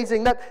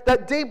navel-gazing,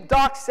 that deep,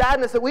 dark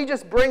sadness that we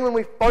just bring when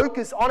we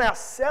focus on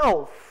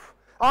ourselves.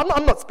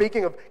 I'm not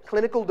speaking of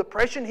clinical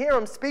depression here.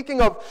 I'm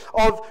speaking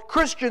of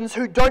Christians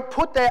who don't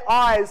put their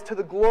eyes to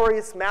the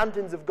glorious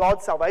mountains of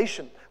God's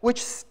salvation,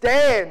 which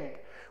stand.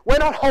 We're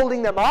not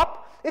holding them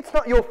up. It's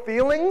not your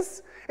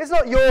feelings. It's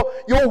not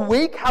your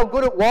week, how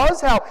good it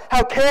was,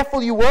 how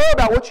careful you were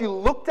about what you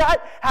looked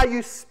at, how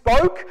you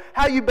spoke,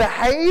 how you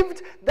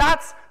behaved.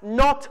 That's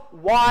not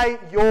why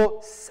you're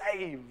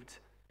saved.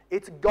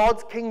 It's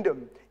God's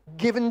kingdom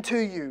given to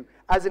you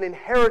as an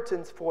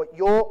inheritance for what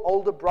your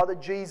older brother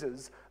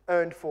Jesus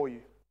earned for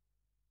you.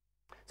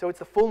 So it's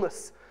the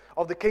fullness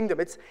of the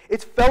kingdom.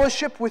 It's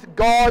fellowship with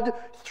God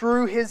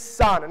through His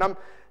Son. And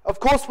of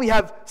course we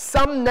have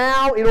some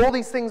now in all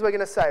these things we're going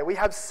to say. We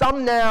have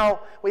some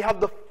now, we have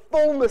the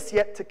fullness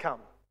yet to come.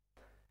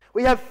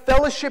 We have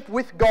fellowship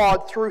with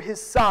God through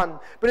His Son.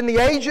 But in the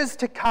ages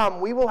to come,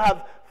 we will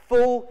have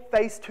full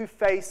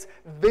face-to-face,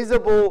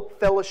 visible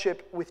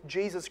fellowship with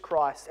Jesus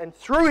Christ, and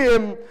through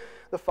him,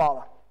 the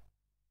Father.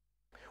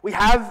 We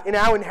have in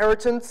our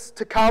inheritance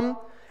to come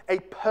a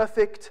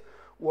perfect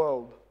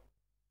world.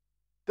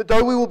 That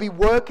though we will be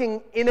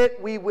working in it,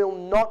 we will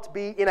not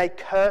be in a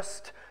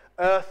cursed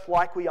earth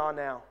like we are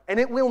now. And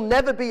it will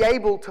never be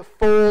able to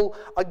fall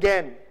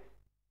again.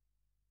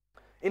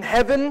 In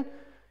heaven,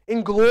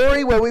 in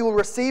glory, where we will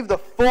receive the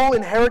full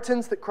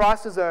inheritance that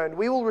Christ has earned,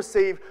 we will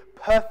receive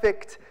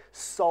perfect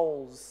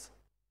souls.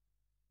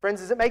 Friends,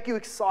 does it make you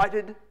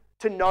excited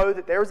to know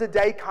that there is a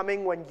day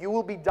coming when you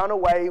will be done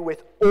away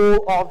with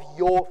all of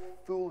your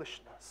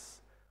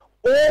foolishness,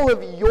 all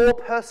of your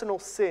personal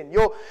sin,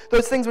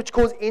 those things which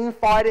cause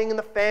infighting in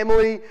the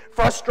family,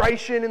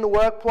 frustration in the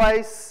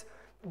workplace,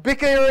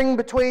 bickering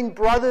between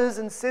brothers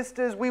and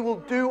sisters? We will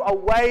do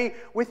away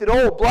with it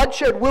all.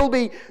 Bloodshed will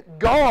be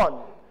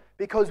gone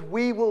because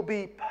we will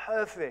be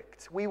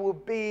perfect. We will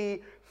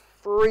be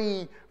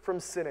free from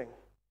sinning.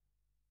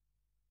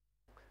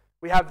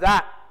 We have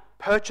that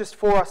purchased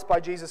for us by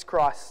Jesus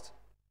Christ.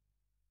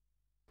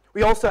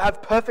 We also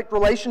have perfect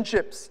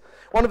relationships.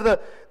 One of the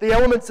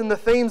elements and the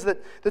themes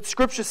that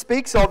Scripture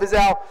speaks of is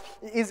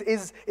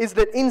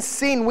that in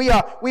sin we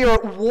are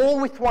at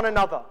war with one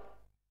another.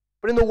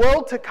 But in the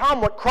world to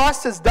come, what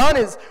Christ has done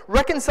is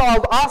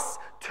reconciled us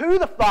to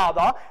the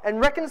Father and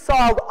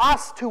reconciled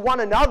us to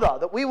one another.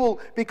 That we will,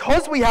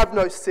 because we have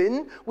no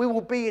sin, we will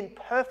be in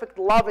perfect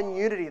love and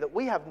unity that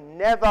we have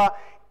never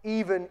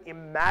even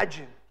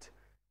imagined.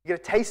 You get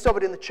a taste of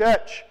it in the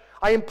church.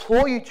 I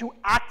implore you to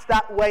act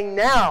that way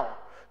now.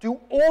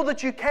 Do all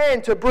that you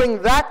can to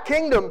bring that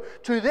kingdom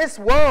to this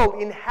world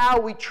in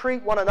how we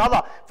treat one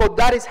another. For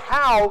that is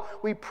how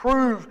we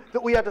prove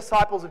that we are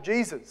disciples of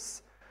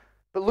Jesus.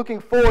 But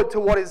looking forward to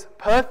what is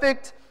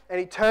perfect and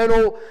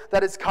eternal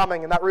that is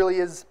coming. And that really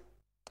is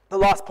the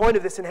last point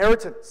of this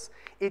inheritance.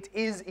 It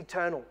is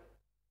eternal.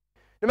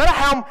 No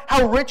matter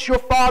how rich your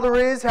father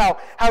is,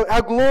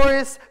 how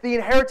glorious the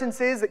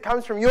inheritance is that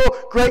comes from your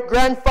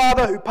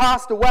great-grandfather who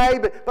passed away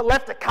but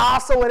left a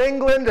castle in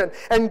England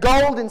and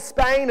gold in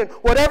Spain and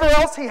whatever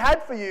else he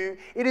had for you,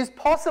 it is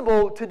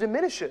possible to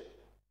diminish it.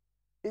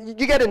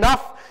 You get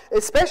enough,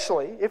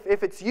 especially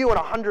if it's you and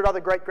 100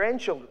 other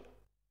great-grandchildren.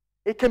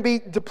 It can be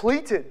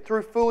depleted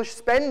through foolish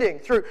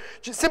spending,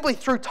 simply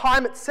through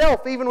time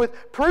itself, even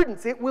with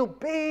prudence. It will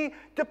be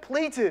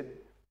depleted.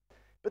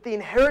 But the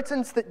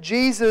inheritance that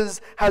Jesus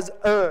has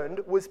earned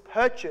was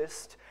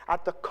purchased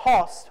at the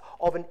cost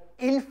of an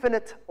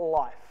infinite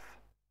life.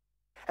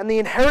 And the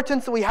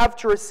inheritance that we have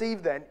to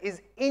receive then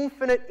is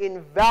infinite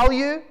in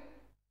value,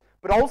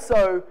 but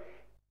also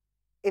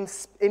in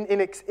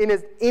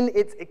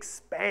its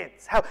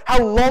expanse,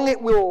 how long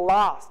it will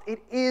last.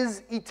 It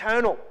is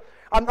eternal.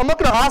 I'm not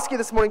going to ask you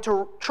this morning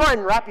to try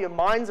and wrap your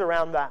minds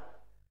around that.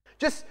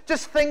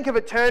 Just think of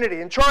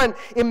eternity and try and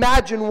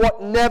imagine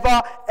what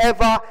never,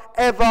 ever,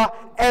 ever,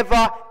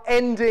 ever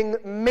ending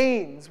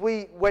means.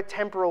 We're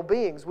temporal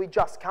beings. We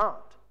just can't.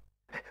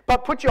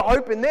 But put your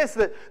hope in this,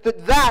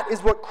 that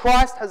is what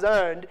Christ has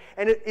earned,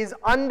 and it is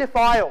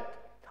undefiled,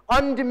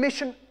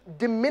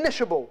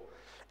 undiminishable,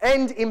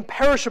 and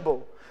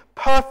imperishable,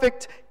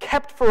 perfect,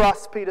 kept for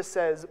us, Peter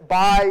says,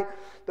 by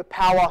the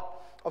power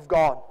of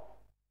God.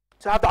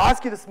 So I have to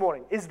ask you this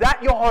morning, is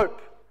that your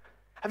hope?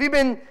 Have you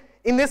been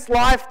in this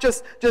life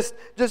just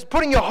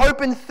putting your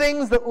hope in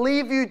things that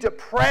leave you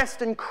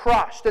depressed and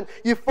crushed, and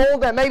you fall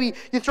down? Maybe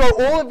you throw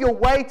all of your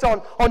weight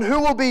on who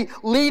will be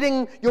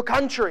leading your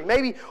country.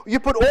 Maybe you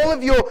put all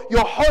of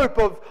your hope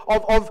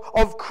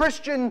of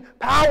Christian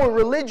power,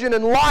 religion,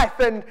 and life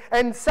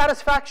and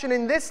satisfaction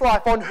in this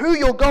life on who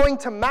you're going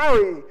to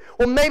marry,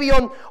 or maybe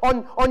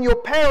on your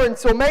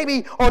parents, or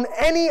maybe on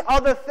any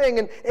other thing,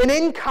 an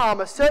income,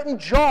 a certain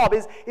job.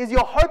 Is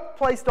your hope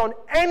placed on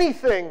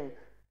anything?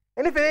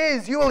 And if it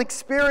is, you will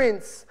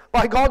experience,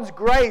 by God's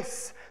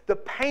grace, the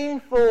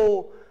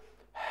painful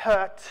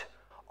hurt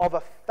of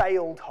a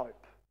failed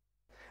hope.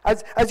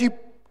 As you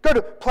go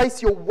to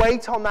place your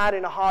weight on that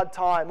in a hard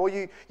time, or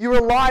you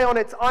rely on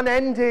its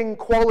unending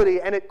quality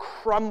and it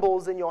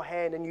crumbles in your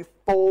hand and you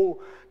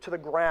fall to the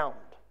ground.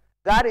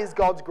 That is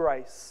God's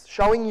grace,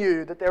 showing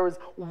you that there is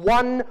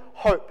one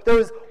hope. There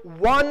is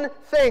one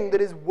thing that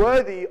is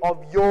worthy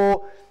of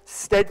your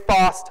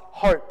steadfast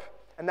hope,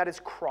 and that is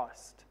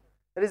Christ.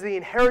 That is the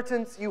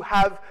inheritance you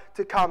have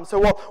to come. So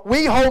while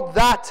we hold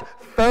that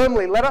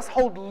firmly, let us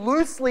hold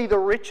loosely the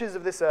riches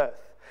of this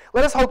earth.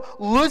 Let us hold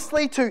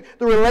loosely to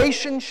the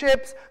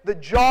relationships, the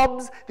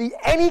jobs,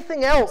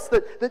 anything else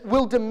that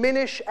will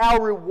diminish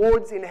our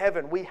rewards in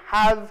heaven. We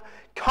have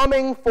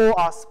coming for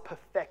us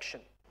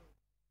perfection.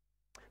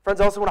 Friends,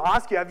 I also want to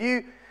ask you,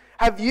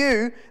 have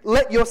you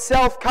let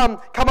yourself come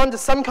under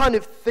some kind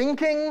of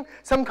thinking,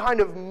 some kind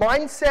of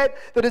mindset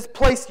that has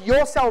placed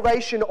your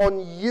salvation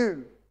on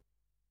you?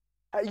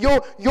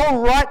 Your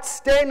right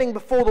standing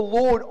before the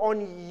Lord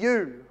on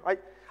you. I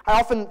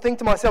often think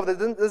to myself that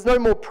there's no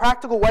more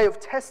practical way of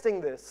testing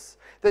this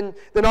than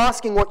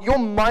asking what your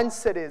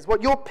mindset is,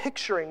 what you're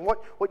picturing, what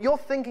you're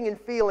thinking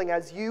and feeling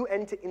as you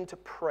enter into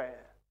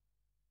prayer.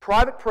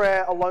 Private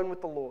prayer alone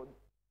with the Lord.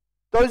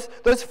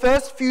 Those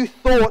first few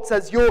thoughts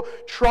as you're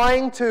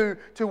trying to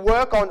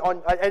work on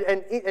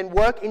and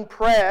work in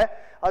prayer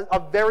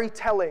are very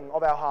telling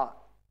of our heart.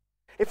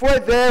 If we're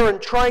there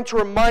and trying to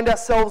remind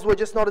ourselves we're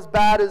just not as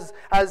bad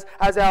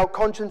as our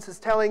conscience is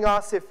telling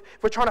us, if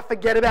we're trying to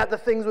forget about the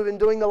things we've been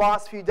doing the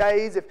last few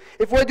days,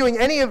 if we're doing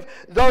any of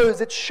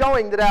those, it's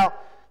showing that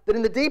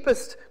in the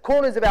deepest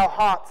corners of our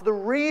hearts, the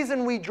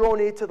reason we draw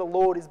near to the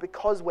Lord is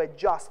because we're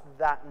just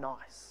that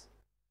nice.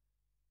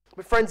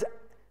 But friends,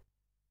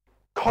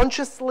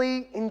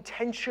 consciously,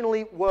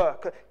 intentionally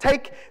work.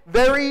 Take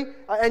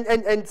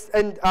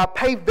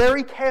pay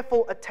very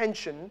careful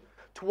attention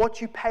to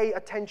what you pay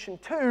attention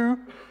to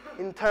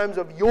in terms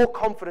of your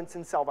confidence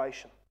in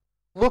salvation.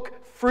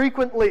 Look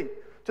frequently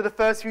to the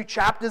first few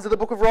chapters of the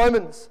book of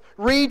Romans.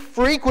 Read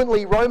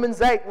frequently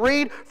Romans 8.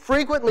 Read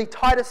frequently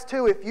Titus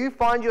 2 if you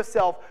find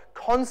yourself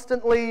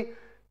constantly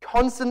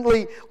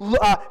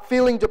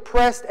feeling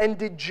depressed and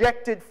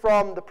dejected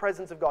from the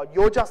presence of God.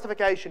 Your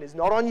justification is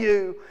not on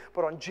you,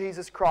 but on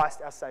Jesus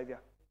Christ, our Savior.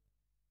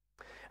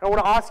 And I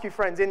want to ask you,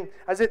 friends,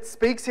 as it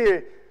speaks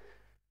here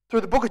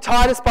through the book of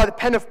Titus by the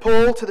pen of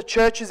Paul to the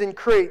churches in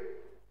Crete,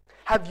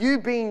 have you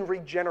been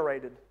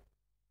regenerated?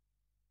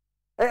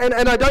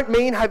 And I don't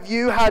mean have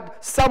you had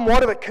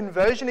somewhat of a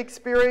conversion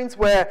experience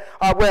where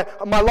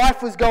my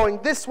life was going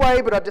this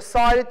way, but I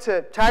decided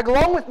to tag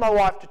along with my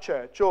wife to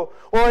church, or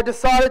I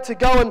decided to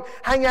go and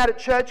hang out at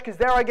church because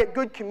there I get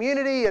good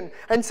community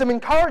and some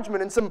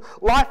encouragement and some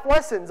life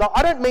lessons.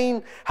 I don't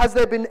mean has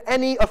there been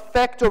any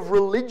effect of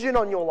religion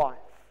on your life.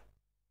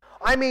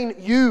 I mean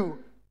you,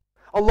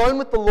 alone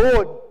with the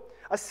Lord,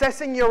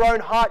 assessing your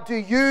own heart. Do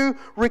you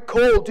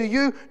recall, do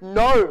you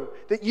know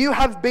that you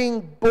have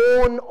been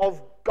born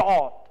of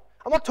God?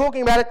 I'm not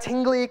talking about a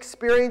tingly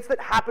experience that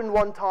happened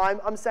one time.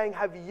 I'm saying,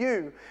 have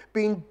you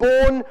been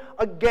born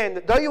again?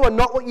 That though you are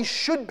not what you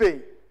should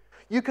be,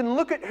 you can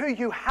look at who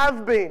you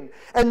have been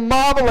and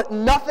marvel at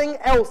nothing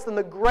else than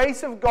the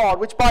grace of God,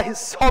 which by His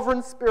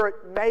sovereign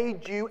Spirit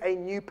made you a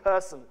new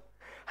person.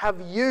 Have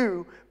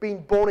you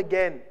been born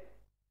again?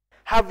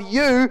 Have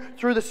you,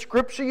 through the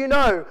scripture you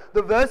know,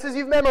 the verses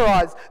you've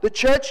memorized, the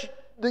church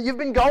that you've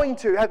been going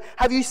to,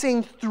 have you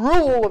seen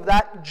through all of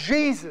that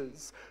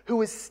Jesus,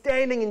 who is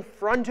standing in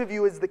front of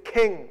you as the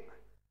king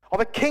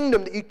of a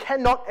kingdom that you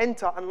cannot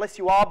enter unless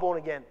you are born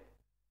again?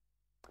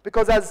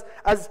 Because as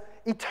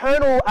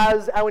eternal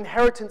as our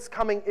inheritance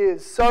coming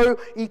is, so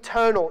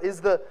eternal is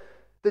the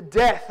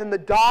death and the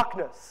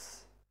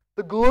darkness,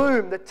 the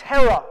gloom, the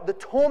terror, the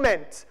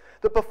torment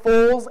that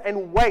befalls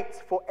and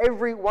waits for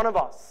every one of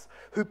us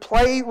who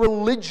play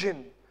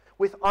religion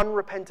with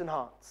unrepentant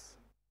hearts,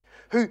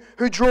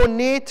 who draw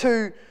near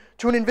to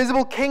an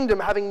invisible kingdom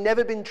having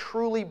never been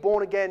truly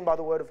born again by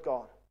the word of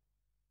God.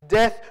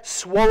 Death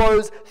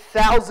swallows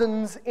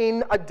thousands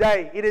in a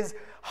day. It is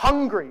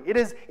hungry. It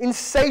is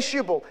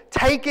insatiable,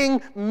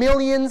 taking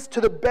millions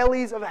to the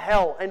bellies of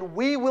hell. And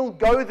we will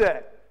go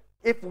there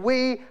if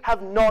we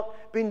have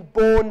not been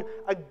born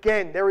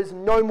again. There is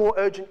no more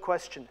urgent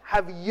question.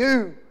 Have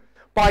you,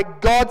 by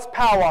God's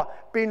power,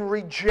 been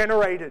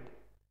regenerated?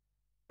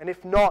 And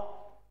if not,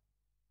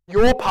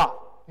 your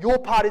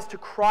part is to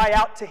cry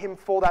out to Him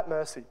for that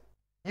mercy.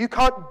 You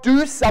can't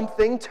do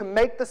something to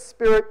make the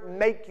Spirit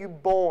make you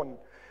born,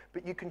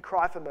 but you can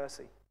cry for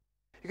mercy.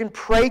 You can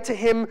pray to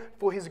Him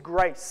for His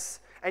grace,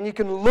 and you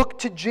can look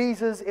to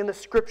Jesus in the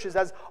Scriptures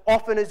as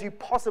often as you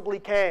possibly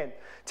can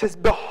to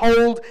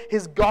behold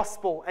His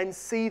gospel and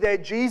see there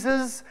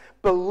Jesus,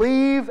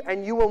 believe,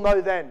 and you will know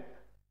then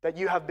that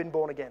you have been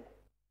born again.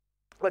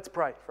 Let's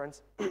pray,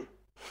 friends.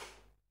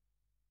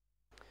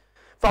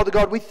 Father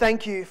God, we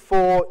thank You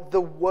for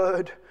the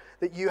word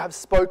that You have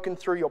spoken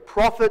through Your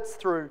prophets,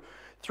 through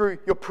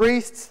Your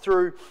priests,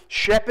 through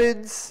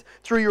shepherds,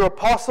 through Your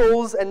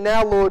apostles, and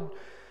now, Lord,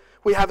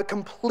 we have a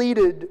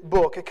completed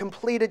book, a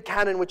completed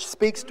canon which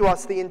speaks to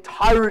us the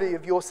entirety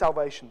of Your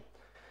salvation.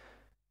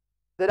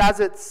 That as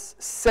its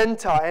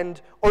center and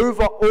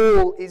over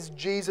all is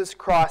Jesus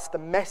Christ, the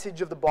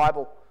message of the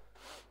Bible.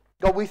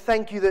 God, we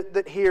thank You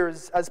that here,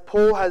 as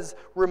Paul has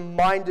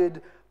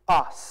reminded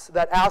us,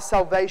 that our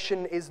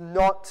salvation is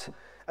not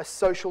a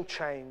social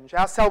change.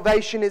 Our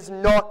salvation is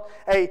not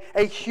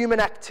a human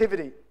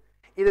activity.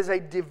 It is a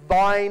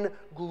divine,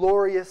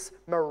 glorious,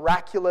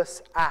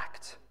 miraculous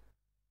act.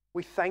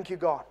 We thank You,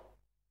 God,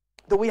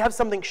 that we have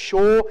something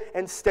sure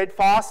and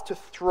steadfast to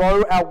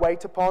throw our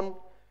weight upon.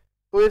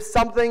 We have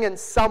something and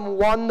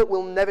someone that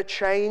will never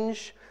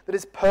change, that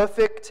is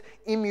perfect,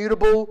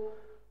 immutable,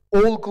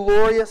 all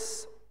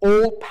glorious,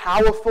 all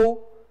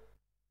powerful.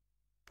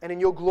 And in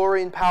Your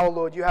glory and power,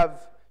 Lord, You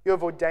have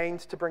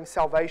ordained to bring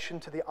salvation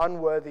to the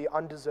unworthy,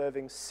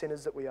 undeserving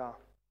sinners that we are.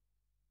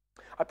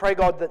 I pray,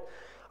 God, that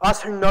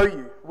us who know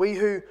You, we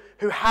who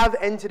have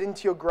entered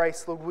into Your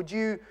grace, Lord, would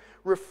You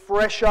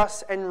refresh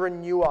us and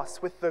renew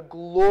us with the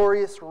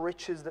glorious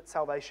riches that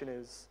salvation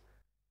is.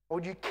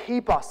 Would You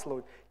keep us,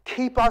 Lord,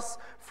 keep us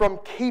from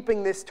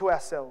keeping this to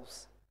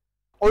ourselves.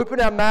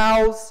 Open our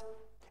mouths,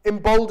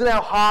 Embolden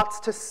our hearts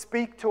to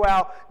speak to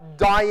our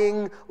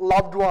dying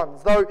loved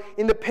ones. Though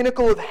in the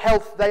pinnacle of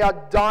health, they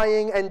are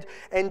dying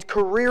and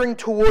careering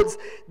towards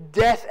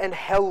death and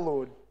hell,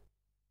 Lord.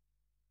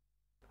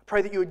 I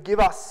pray that you would give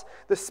us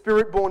the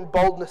Spirit-born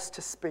boldness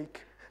to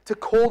speak, to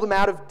call them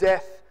out of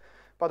death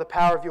by the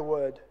power of your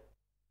word.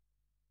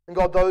 And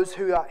God, those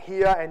who are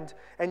here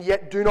and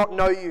yet do not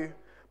know you,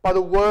 by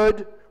the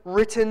word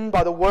written,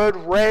 by the word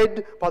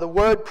read, by the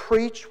word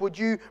preached, would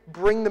you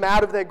bring them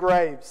out of their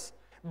graves?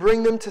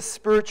 Bring them to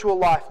spiritual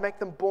life. Make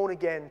them born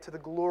again to the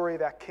glory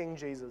of our King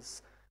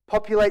Jesus.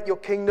 Populate your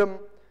kingdom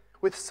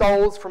with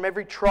souls from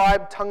every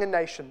tribe, tongue, and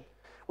nation.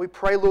 We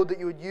pray, Lord, that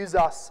you would use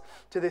us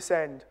to this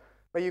end.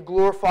 May you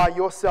glorify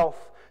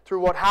yourself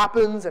through what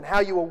happens and how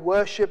you are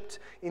worshipped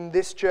in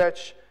this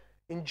church.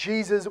 In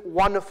Jesus'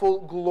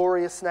 wonderful,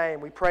 glorious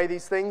name, we pray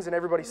these things. And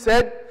everybody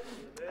said,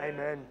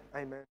 Amen.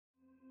 Amen.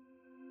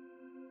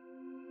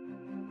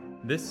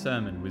 This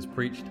sermon was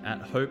preached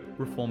at Hope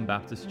Reformed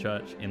Baptist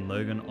Church in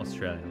Logan,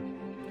 Australia.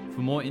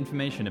 For more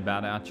information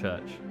about our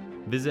church,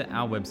 visit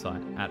our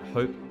website at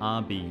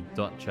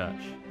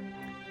hoperb.church.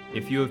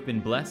 If you have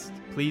been blessed,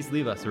 please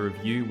leave us a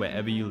review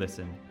wherever you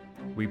listen.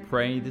 We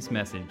pray this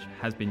message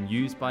has been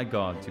used by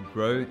God to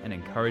grow and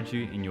encourage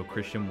you in your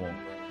Christian walk.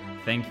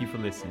 Thank you for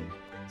listening.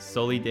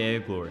 Soli Deo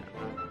Gloria.